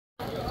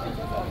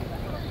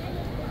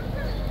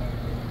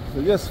So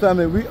yes,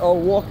 family, we are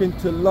walking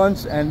to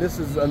lunch, and this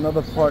is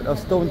another part of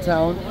Stone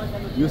Town.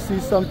 You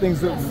see some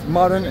things look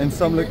modern and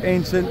some look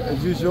ancient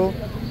as usual,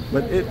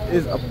 but it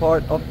is a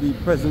part of the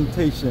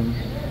presentation.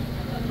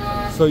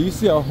 So you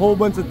see a whole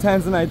bunch of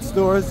Tanzanite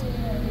stores,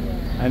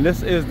 and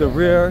this is the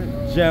Rare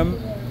Gem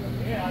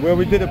where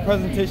we did a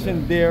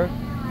presentation there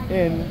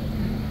in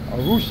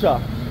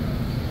Arusha.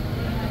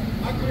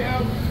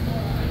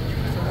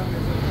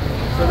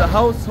 So the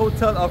house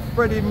hotel of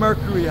Freddie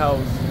Mercury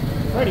house.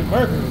 Freddie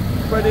Mercury.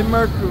 Freddie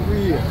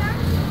Mercury.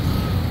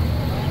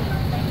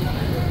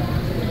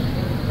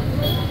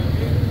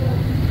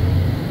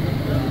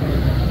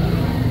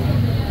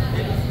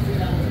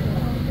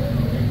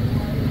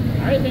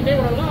 I didn't think they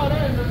would allow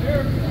that in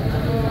there.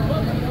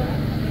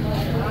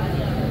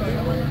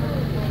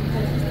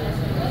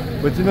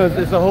 But you know,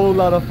 it's a whole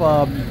lot of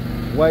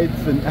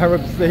whites and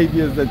Arab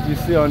saviors that you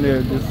see on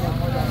there. This,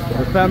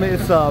 the family,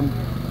 it's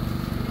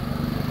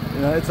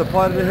you know, it's a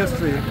part of the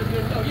history.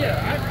 Oh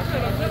yeah, I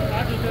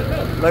just didn't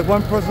know. Like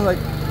one person, like,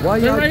 why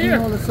y'all right doing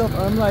here. all this stuff?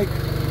 I'm like,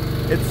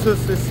 it's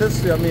just, it's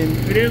history. I mean,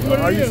 It is what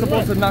it are you is,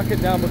 supposed to knock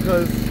it down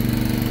because,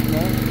 you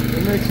know,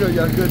 to make sure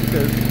you're good?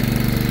 Because,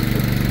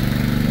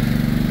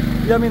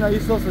 yeah, I mean, are you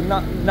supposed to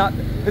not?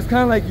 It's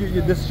kind of like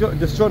you're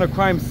destroying a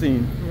crime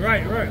scene.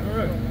 Right. I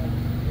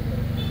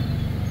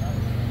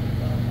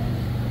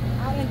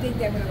didn't think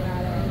they would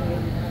allow that anyway.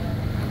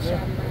 I'm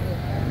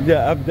shocked.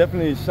 Yeah, I'm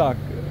definitely shocked.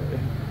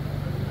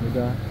 But,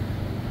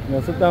 you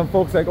know, sometimes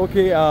folks like,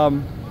 okay, I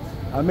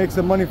make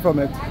some money from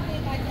it. I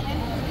think at the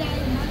end of the day,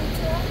 money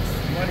talks.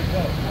 Money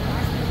talks.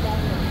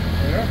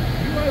 Yeah,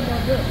 you right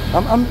about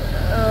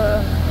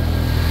that.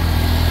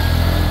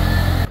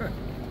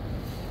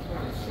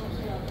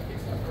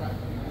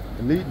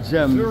 Elite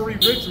gems. Jewelry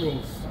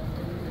rituals.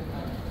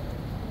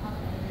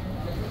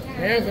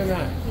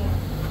 Tanzanite.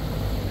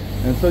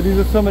 And so these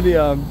are some of the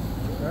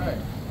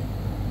Right.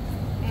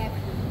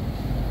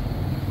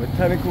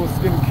 botanical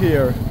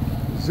skincare,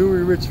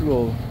 jewelry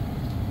ritual.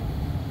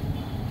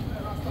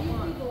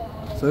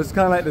 So it's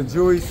kind of like the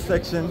jewelry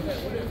section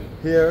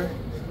here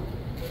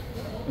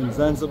in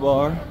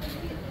Zanzibar.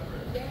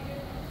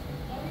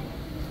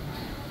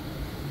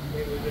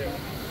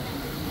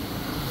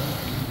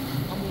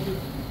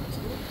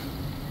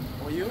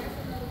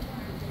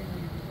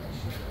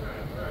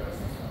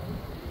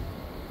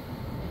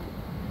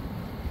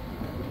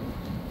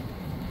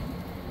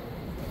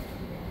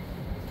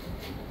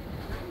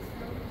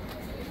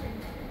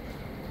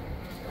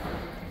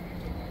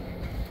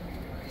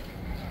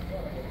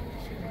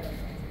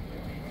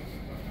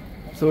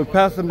 So we're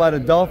passing by the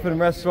Dolphin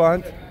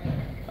restaurant,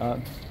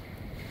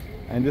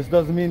 and this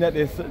doesn't mean that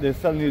they're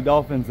selling you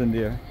dolphins in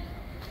there.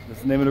 That's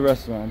the name of the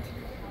restaurant.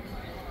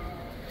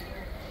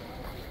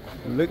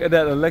 Look at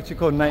that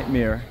electrical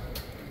nightmare.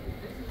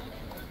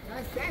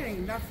 That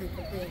ain't nothing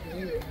compared to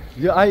here.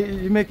 Yeah,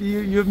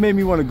 you've made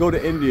me want to go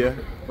to India.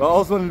 But I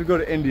also wanted to go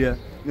to India.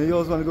 You know, you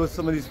always want to go to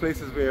some of these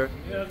places where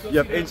you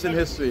have ancient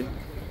history.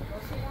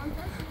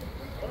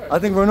 I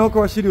think Ronoko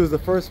Rashidi was the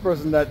first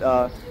person that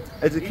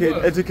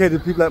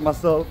educated people like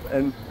myself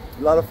and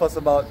a lot of us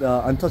about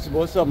untouchable.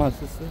 What's up, my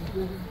sister?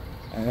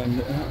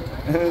 And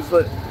it's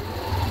like,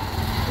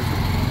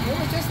 It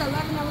was just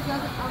 11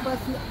 of us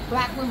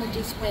black women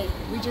just went.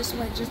 We just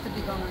went just to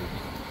be going.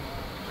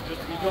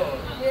 Just to be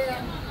going.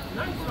 Yeah.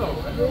 Nice though.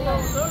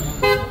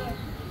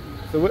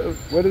 so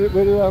where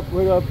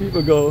do our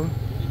people go?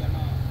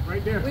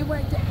 Right there. We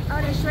went to,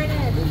 they're straight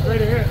ahead.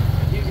 Straight ahead.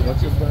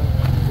 What's your plan?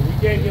 We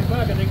can't get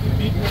back and they keep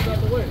beating us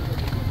out the way.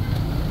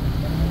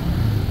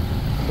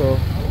 So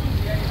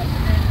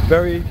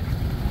very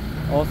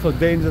also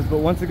dangerous, but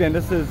once again,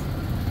 this is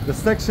the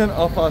section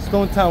of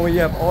Stone Town where you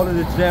have all of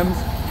the gems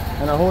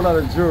and a whole lot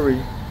of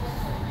jewelry.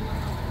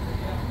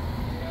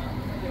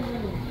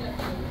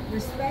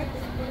 Respect.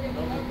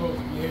 I'm supposed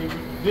to behave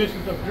with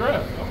traditions of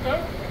dress. Okay.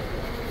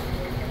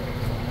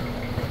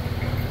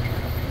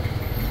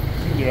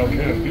 You get over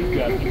there, you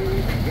got it.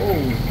 Whoa.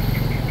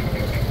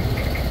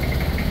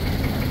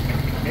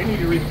 They need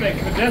to respect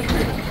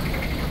pedestrians.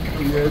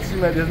 Yeah, it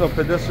seems like there's no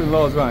pedestrian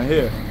laws around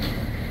here.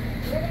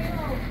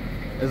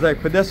 It's like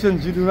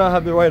pedestrians, you do not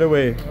have the right of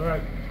way. All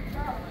right.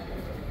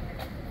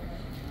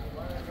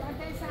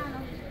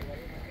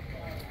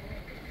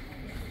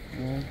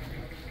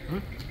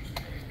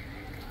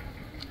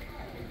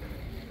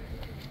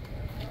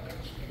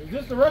 Is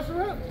this the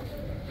restaurant?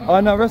 Oh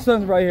no,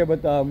 restaurant's right here,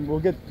 but we'll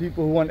get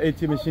people who want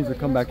ATM machines to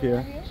come back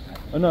here.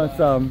 Oh no, it's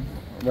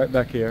right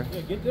back here.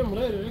 Yeah, get them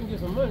later. They can get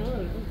some money.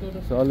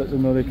 So I'll let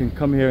them know they can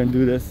come here and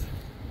do this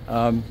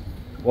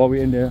while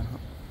we're in there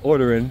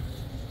ordering.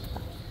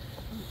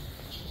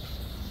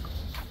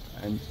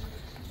 And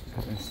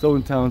in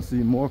Stone Town, see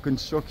more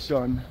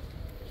construction.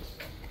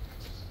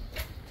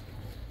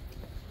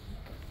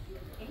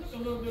 It looks a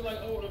little bit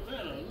like old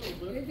Atlanta, a little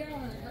bit. It does.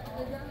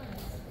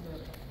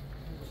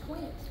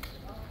 Queens.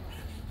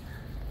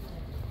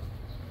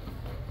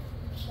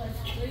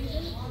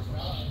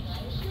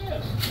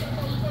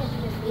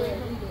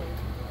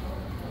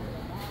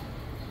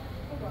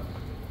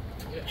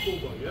 Yeah,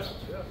 Cuba, yeah.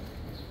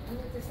 We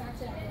went to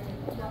South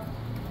Africa,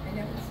 and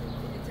then we flew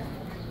to the top.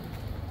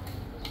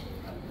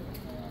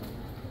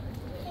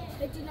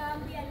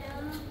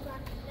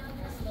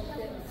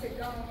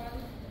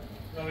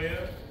 Oh,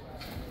 yeah?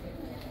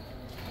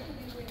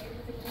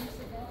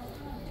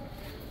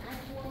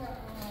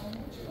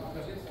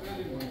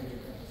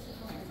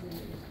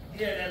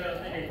 Yeah, that little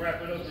thing, they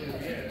wrap it up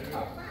there,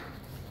 yeah.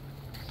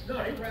 No,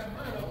 they wrap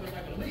mine up there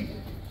like a leaf.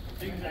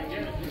 Things like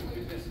that.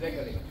 Business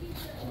legally.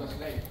 Because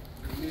like,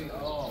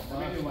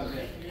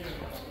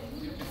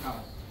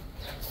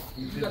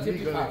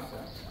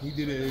 He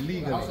did it illegally.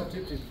 House of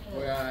Tiptip,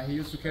 where he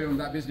used to carry on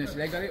that business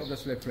legally of the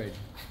slave trade.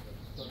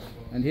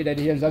 And he did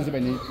here in Zanzibar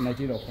in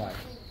 1905.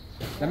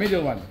 The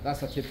middle one,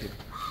 that's a Tiptip.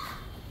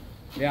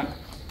 Yeah.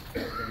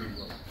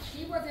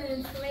 She was an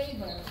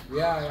enslaver.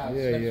 Yeah.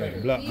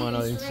 Black man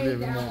are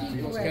enslaving our more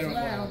people people. as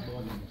well.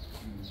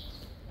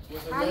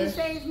 How you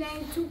say his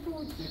name?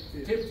 Tupu?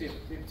 Tiptip.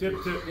 Tip.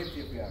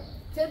 Yeah.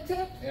 Tip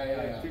Tip?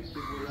 Yeah. He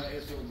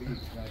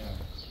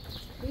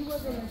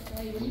was an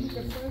enslaver. He was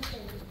the first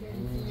thing to get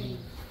enslaved.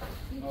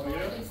 He taught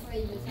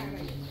enslavers how to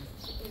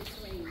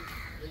enslave.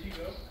 There you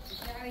go. He's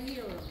not a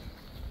hero.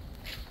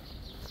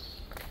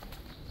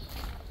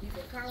 He's a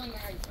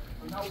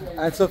colonizer.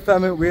 And so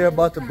family, we're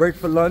about to break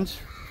for lunch.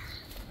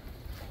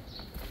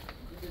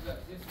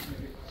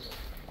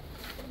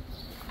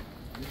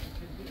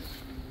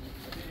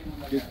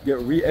 Get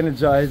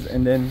re-energized,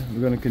 and then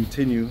we're going to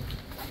continue